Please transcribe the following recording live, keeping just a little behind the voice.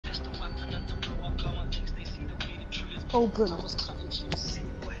Open.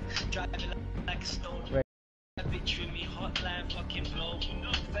 Right.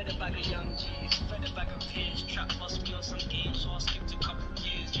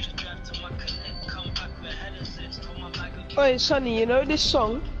 Wait, Sonny, you know this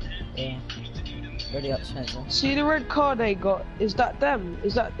song? Yeah. Ready up, Spencer. See the red car they got? Is that them?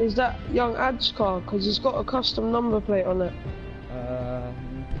 Is that Young Ad's car? Because it's got a custom number plate on it.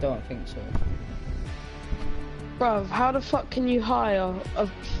 Don't think so. Bruv, how the fuck can you hire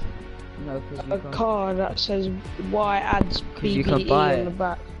No, because you a can't. car that says Y Ad's You can BBE buy on it. the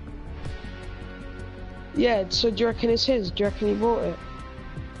back? Yeah, so do you reckon it's his? Do you reckon he bought it?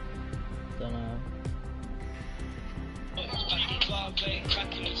 Don't know.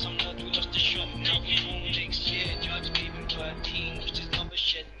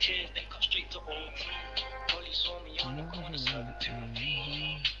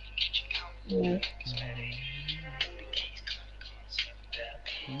 Yeah.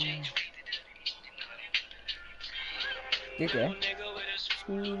 Did you?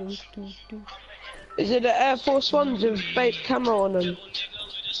 Is it the Air Force Ones with fake camera on them?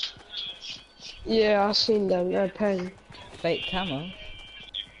 Yeah, I seen them. They're paying. Fake camo?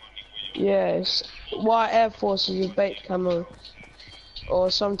 Yes. White Air Forces with bait camo.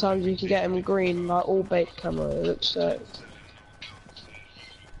 Or sometimes you can get them green, like all bait camo. It looks like.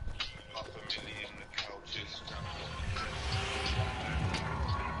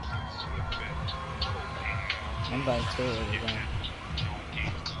 I'm buying two of them.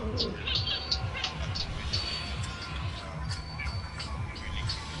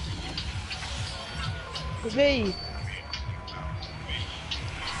 V.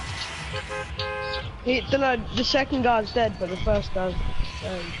 The second guy's dead, but the first guy's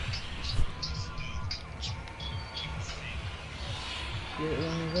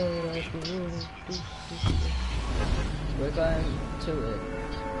We're going to it.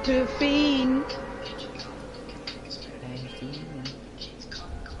 to the fiend.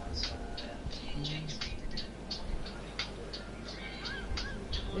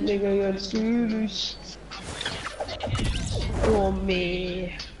 Nigga, you're serious. For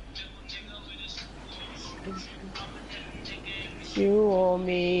me. You or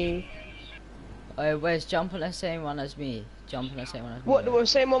me. Oh, where's jump on the same one as me? Jump on the same one as me. What, the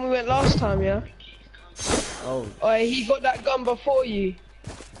same one we went last time, yeah? Oh. Oh, he got that gun before you.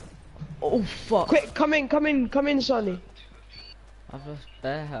 Oh, fuck. Quick, come in, Sonny. I've lost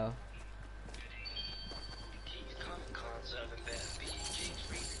bare health.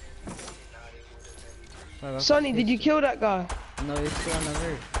 Sonny, did you kill that guy? No, he's still on the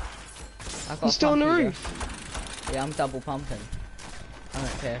roof. I got He's still on the pump roof? Yeah, I'm double pumping. I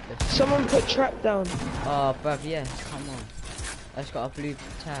don't care if it's... Someone put trap down. Oh, bruv, yes, come on. That's got a blue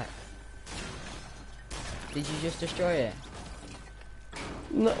tack. Did you just destroy it?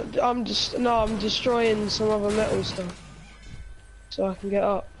 No, I'm destroying some other metal stuff. So I can get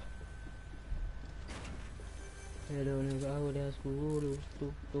up. He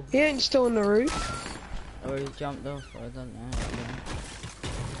ain't still on the roof. Or he jumped off, I don't know.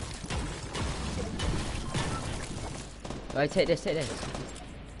 Right, take this.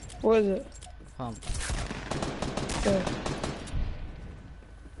 What is it? Pump. Yeah.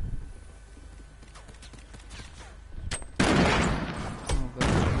 Oh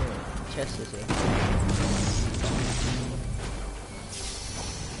god, chest is here.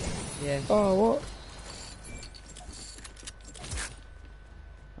 Yeah. Oh, what?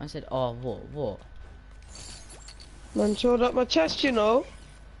 I said, oh, what? Man, showed up my chest, you know.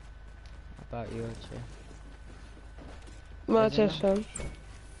 About your chest. My chest, fam.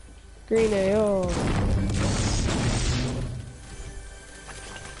 Green AR.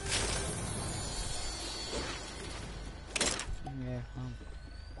 Yeah,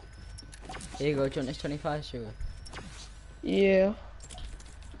 Here you go, do you want this 25 sugar? Yeah.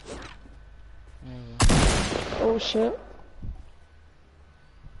 There you go. Oh shit.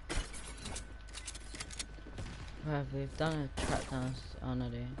 Well, we've done a track down. Oh no,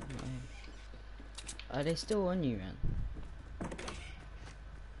 are they still on you, man?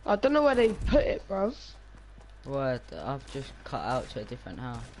 I don't know where they put it, bro. What? I've just cut out to a different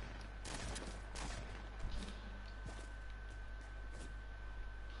house.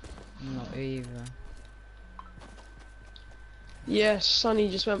 Not either. Yes, Sonny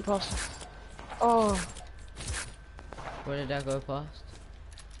just went past. Oh. Where did I go past?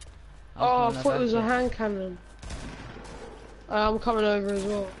 Oh, I thought it was a hand cannon. I'm coming over as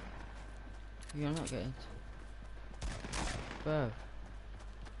well. You're not getting. Bro.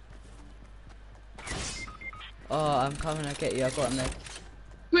 Oh, I'm coming to get you. I got him there.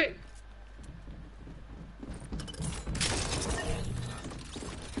 Quick!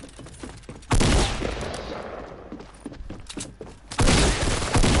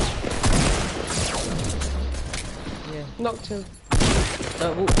 knocked him.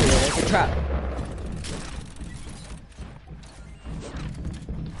 Don't walk through there, there's a trap.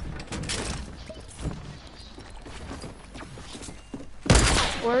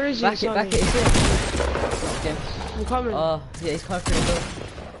 Where is he? Back it, Sonny? back it, he's here. Knocked him. I'm coming. Oh, yeah, he's coming through the door.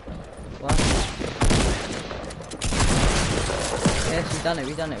 What? Yes, we done it,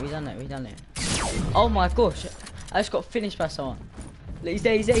 we done it, we done it, we done it. Oh my gosh, I just got finished by someone. Look, he's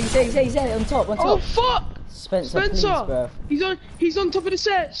there, he's there, he's there, he's there, he's there, on top, on top. Oh fuck! Spencer, please, bro. He's on top of the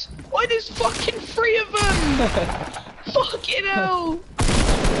stairs. Why there's fucking 3 of them? Fucking hell!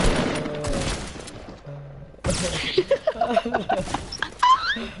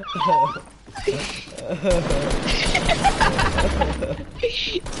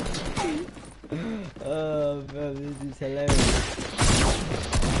 Oh bro, this is hilarious.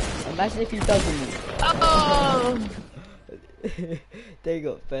 Imagine if he doesn't. Oh! They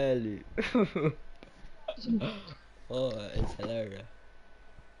got fair loot. Oh, it's hilarious.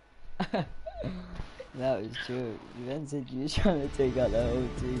 That was true. You then said you were trying to take out the whole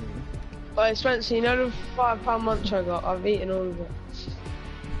team. Alright, Spencer, you know the £5 munch I got? I've eaten all of it.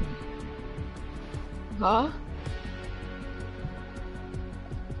 Huh?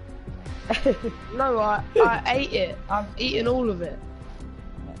 No, I ate it. I've eaten all of it.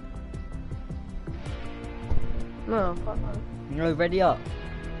 No, fuck no. No, ready up.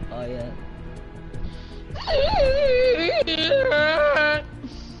 Oh yeah.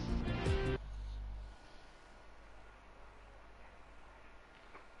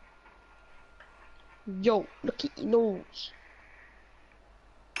 Yo, look at your nose.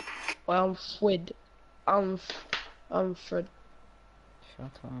 Well, I'm Fwid. I'm Fred.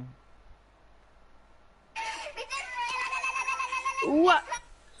 Shut up. What?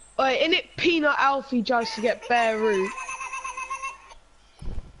 Wait, in it Peanut Alfie tries to get Bear Root.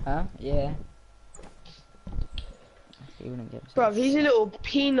 Huh? Yeah. He wouldn't get Bruv, he's a little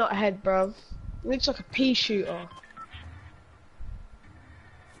peanut head, bruv. He looks like a pea shooter.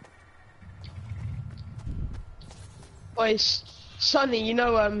 Wait, Sonny, you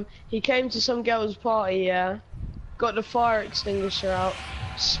know, he came to some girl's party, yeah? Got the fire extinguisher out,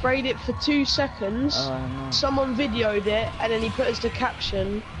 sprayed it for 2 seconds, no. Someone videoed it, and then he put as the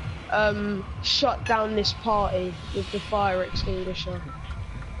caption, shut down this party with the fire extinguisher.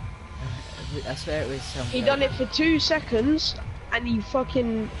 I swear it was some. He done it for 2 seconds, and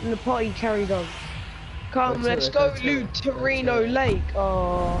the party carried on. Come, let's go loot Torino Lake.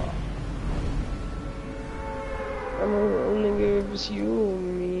 Oh. I'm gonna give it you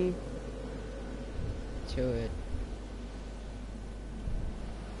me. To it.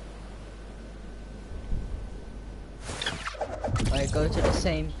 Alright, go to the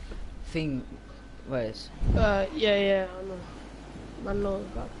same thing. Where's? Yeah, I know. I know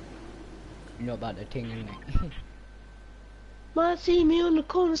about. You know about the thing, innit? Might see me on the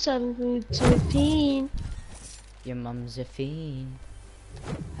corner 7-15. Your mum's a fiend.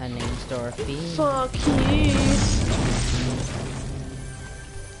 Her name's Dorothy. Fuck you.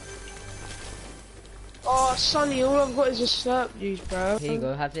 Oh, Sonny, all I've got is a slurp juice, bro. Here you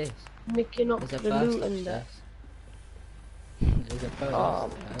go, have this. Nicking up There's a the burst loot and upstairs. that. There's a burst Oh.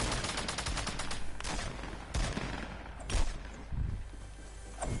 upstairs.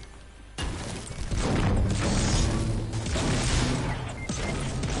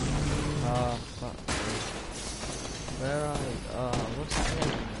 Oh, fuck. Where are you? Oh, what's that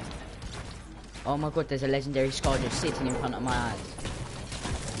legendary? Oh my god, there's a legendary skull just sitting in front of my eyes.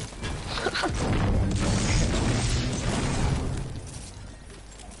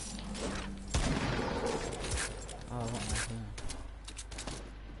 Oh, what am I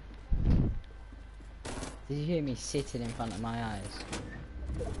doing? Did you hear me sitting in front of my eyes?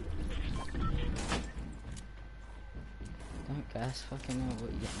 Don't gas, fucking hell,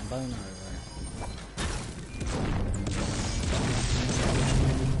 what, you getting a boner over it?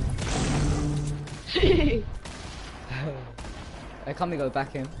 Hey, can we go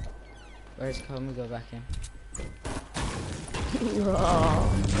back in? Can we go back in?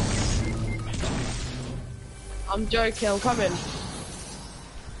 I'm joking, I'm coming.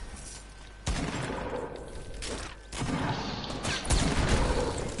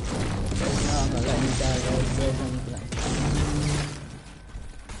 No, I'm not letting you die, guys. There's no letting you die.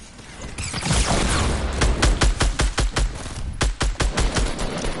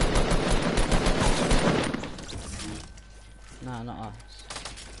 Nah, not us.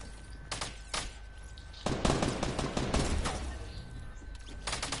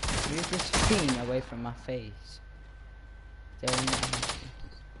 Move this fiend away from my face.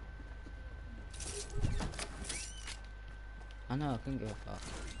 I know, I couldn't give a fuck.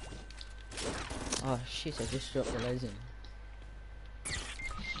 Oh shit, I just dropped the legend.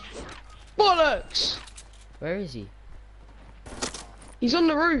 bollocks! Where is he? He's on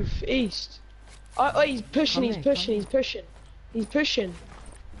the roof, east. Oh, he's pushing, he's pushing, he's pushing. He's pushing.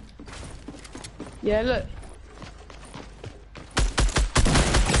 Yeah, look.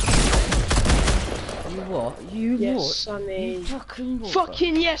 You what? You yes, what? Sonny. You fucking what?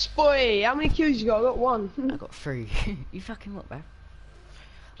 Fucking bro? yes, boy! How many kills you got? I got one. I got 3. You fucking what, bro?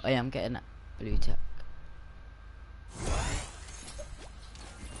 Oh yeah, I'm getting that blue tech.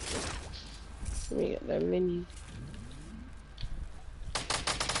 Let me get that mini.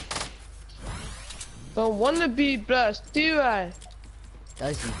 Don't wanna be blessed, do I?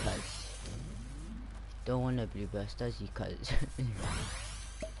 Does he, cuz? Don't want a blue burst, does he, cuz?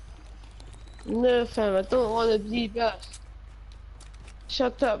 No, fam, I don't wanna be blessed.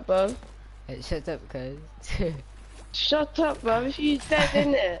 Shut up, bro. Hey, shut up, cuz. Shut up, bruv. You dead,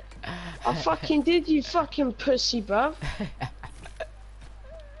 innit? I fucking did, you fucking pussy, bruv.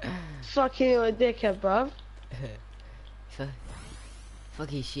 Fucking little dickhead, bruv.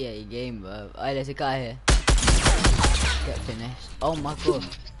 Fucking shit at your game, bro. Oh, there's a guy here. Get finished. Oh my god.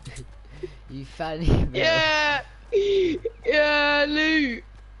 You fanny, bro. Yeah! Yeah, loot!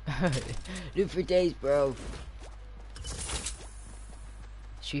 Loot for days, bro.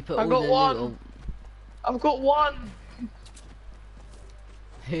 Should we put I all got the one. loot I've got one!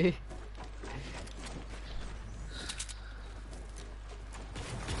 on...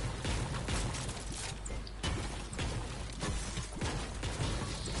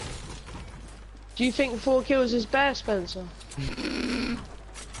 Do you think 4 kills is bare, Spencer?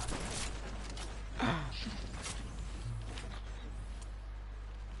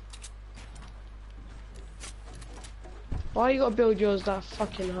 Why you gotta build yours that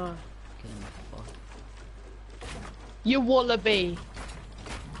fucking high? You wallaby!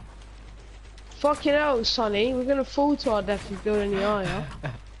 Fucking hell, Sonny, we're gonna fall to our death if you build any higher.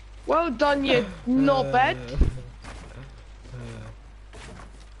 Well done, you knobhead!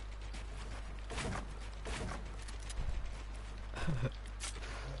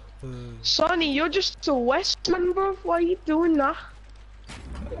 Sonny, you're just a Westman, bro. Why are you doing that?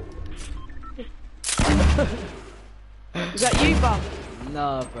 Is that you, bro?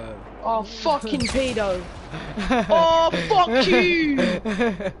 Nah, bro. Oh, fucking pedo. Oh, fuck you!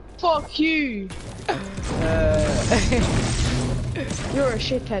 Fuck you! You're a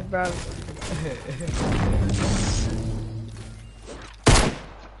shithead, bro.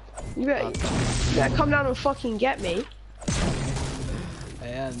 You better come down and fucking get me. I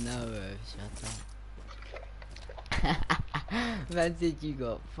am now, bro. Shut up. Man said you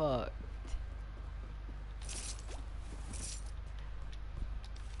got fucked.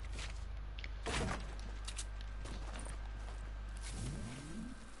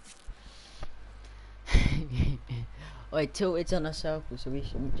 Wait, tilted's on a circle, so we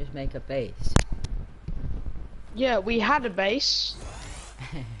should just make a base. Yeah, we had a base.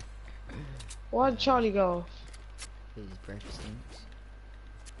 Why did Charlie go off? His breath stinks.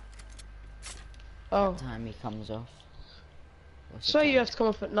 Oh. Time he comes off. So you have to come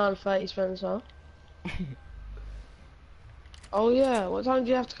off at 9:30, Spencer. Oh yeah, what time do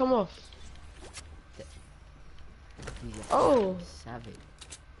you have to come off? Oh. Savage.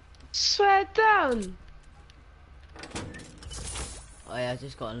 Swear down. Oh yeah, I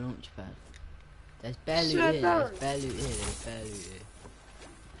just got a launch pad. There's bare loot Swear here, down. there's bare loot here, there's bare loot here.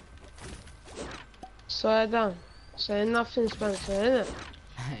 Swear down. Say nothing, Spencer, innit?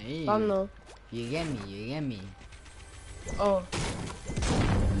 Hey, I know. you get me, you get me. Oh.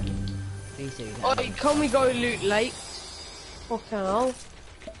 Please say you Oh, get me. can we go loot late? Fucking hell.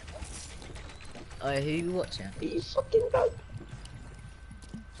 Oh, who you watching? You fucking go.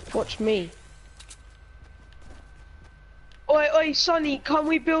 Watch me. Oi, oi, Sonny, can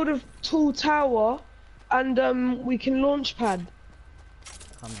we build a tall tower and we can launch pad?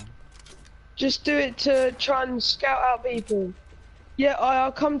 Come on. Just do it to try and scout out people. Yeah,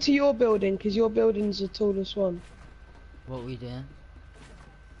 I'll come to your building because your building's the tallest one. What we doing?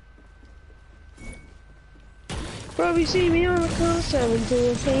 Bro, you see me on the car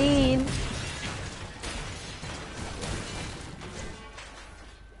 17.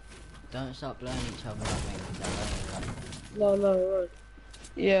 Don't stop blowing each other up, mate. No, right.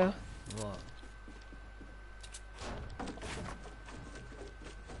 Yeah. What?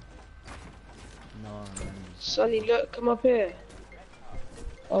 No, Sonny, look, come up here.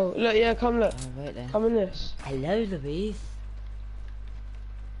 Oh, look, yeah, come look. oh, wait then. Come in this. Hello, Louise.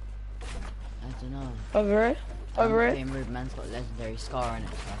 I don't know. Over here? Over here? Being rude, man's got legendary scar on it,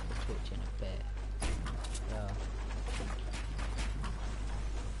 so I have to talk to you in a bit. Yeah.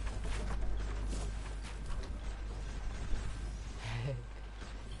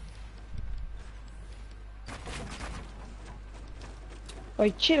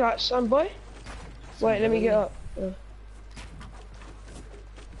 Wait, chill out, son boy. Wait, let me get up.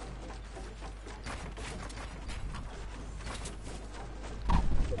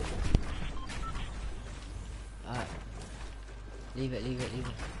 Alright. Leave it.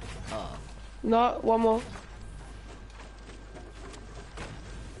 Oh. No, one more.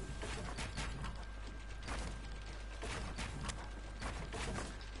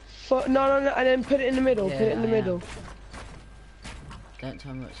 No, and then put it in the middle. Yeah, put it in the middle. Don't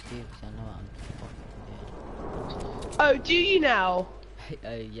tell me what to do because I know what I'm fucking doing. Oh, do you now?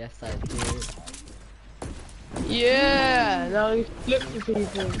 Oh, yes I do. Yeah, now look for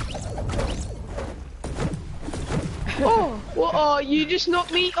people. Oh, what? Oh, you just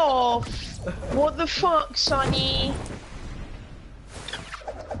knocked me off. What the fuck, Sonny?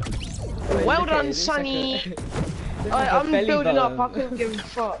 Wait, Well done, Sonny. I'm building up. I couldn't give a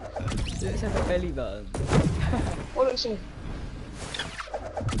fuck. Looks like a belly button. What looks like?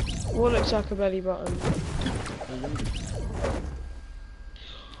 What looks like a belly button?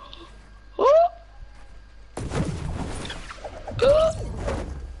 Oh!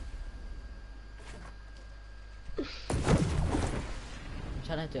 I'm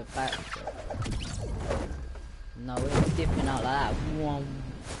trying to do a back. No, we're dipping out like that. Whoa.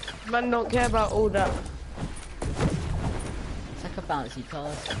 Man, don't care about all that. It's like a bouncy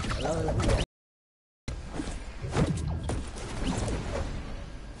castle. Hello.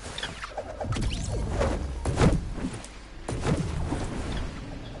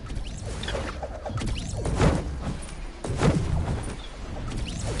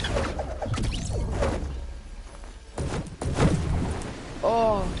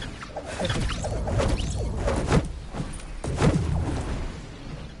 Oh.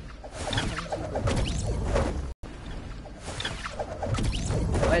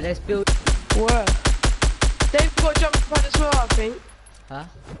 Wait, let's build. Where? They've got a jump pad as well, I think. Huh?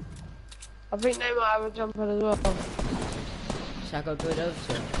 I think they might have a jump pad as well. Should I go build over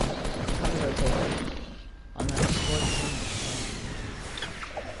to it? Come go take it. Oh no,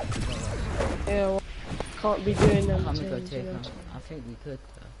 Yeah, well, can't be doing them. come go take them. I think we could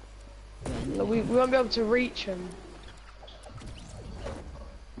though. No, we won't be able to reach them.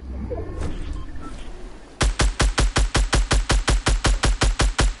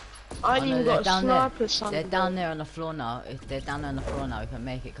 I ain't even got a sniper, son. They're down there on the floor now. If they're down there on the floor now, we can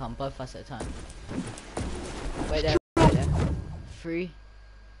make it come both of us at a time. Wait there. 3.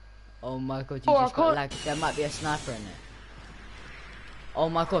 Oh my god, you just got lag. There might be a sniper in it. Oh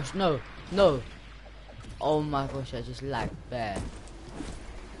my gosh, no. Oh my gosh, I just lagged there.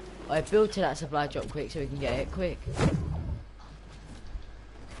 Alright, build to that supply drop quick so we can get it quick.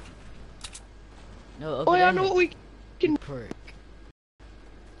 No, oh yeah, I know what we can. Prick.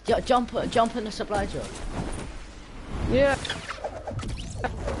 Jump on the supply drop. Yeah.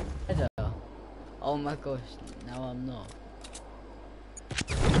 Oh my gosh, now I'm not.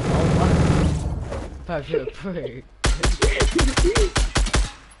 Oh my. Bro, you're a prick.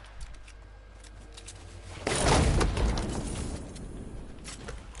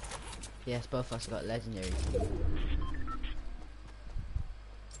 Yes, both of us got legendaries.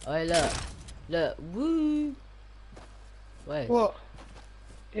 Oh look, woo. Where? What?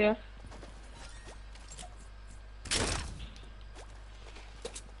 Yeah.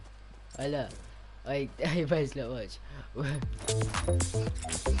 Oh look. Wait, hey boys, look, watch.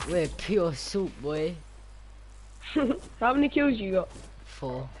 We're pure soup, boy. How many kills you got?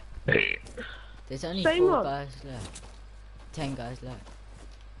 4. There's only Same 4 one. guys left. 10 guys left.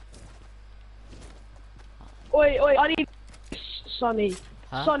 Wait, I need Sonny.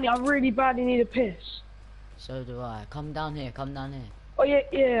 Huh? Sonny, I really badly need a piss. So do I. Come down here. Oh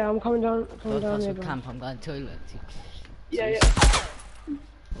yeah, I'm coming down. Both of us here, will bro. camp. I'm going to toilet. Yeah.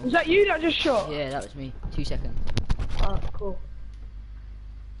 Was that you that just shot? Yeah, that was me. 2 seconds. Alright, cool.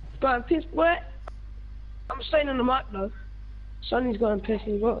 But piss wet. I'm staying on the mic though. Sonny's going piss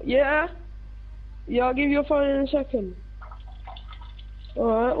as well. Yeah, I'll give you a phone in a second.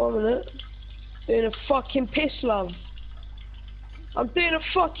 Alright, 1 minute. Doing a fucking piss, love. I'm doing a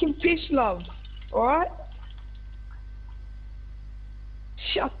fucking piss, love. Alright?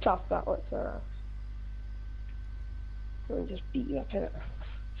 Shut up, that what's that? Let me just beat you up in it.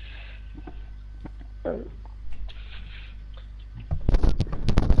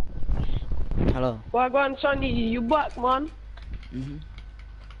 Hello. Well, go on, Sonny, you back, man?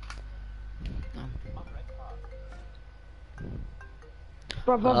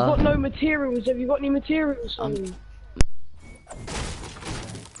 Bruv, I've got no materials. Have you got any materials, Sonny?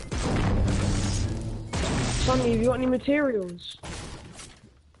 Sonny, have you got any materials?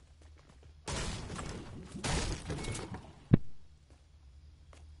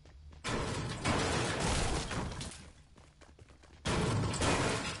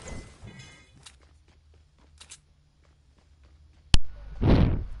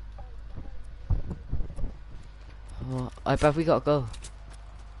 Oh, bruv, we gotta go.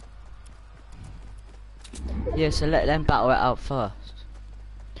 Yeah, so let them battle it out first.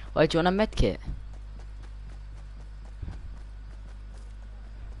 Wait, do you want a medkit?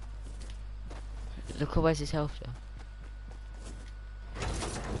 Look at where's his health though.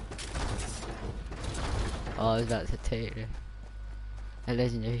 Oh, I was about to take it. A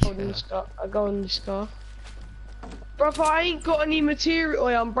legendary scar. I go on the scar. Bruv, I ain't got any material. Oh,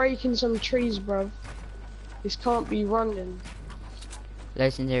 I'm breaking some trees, bruv. This can't be running.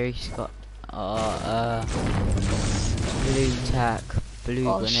 Legendary scar. Blue tack,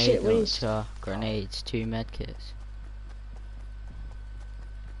 blue grenade launcher, grenades, 2 medkits.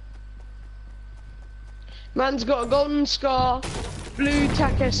 Man's got a golden scar, blue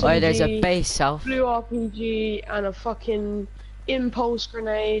tack SMG. Oh, there's a base south. Blue RPG and a fucking impulse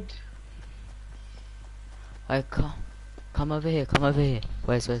grenade. Alright, come over here, come over here.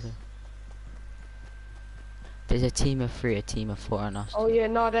 Where's it? There's a team of 3, a team of 4 on us. Oh yeah,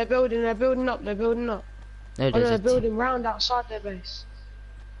 no, they're building up. No, they're building round outside their base.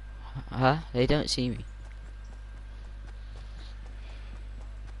 Huh? They don't see me.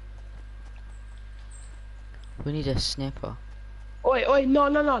 We need a sniper. Oi, no, I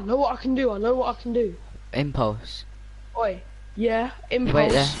know what I can do. Impulse. Oi, yeah,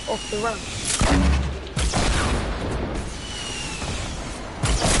 impulse off the ramp.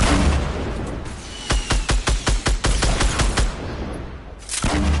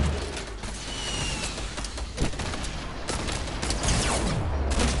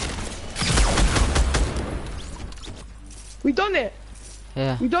 We done it!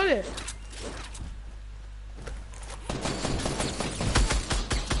 Yeah. We done it!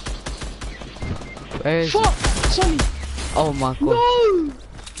 Where is Fuck! Sonny! Oh my god.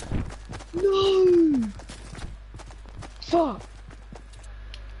 No! No! Fuck!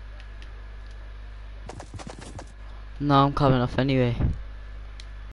 No, I'm coming off anyway.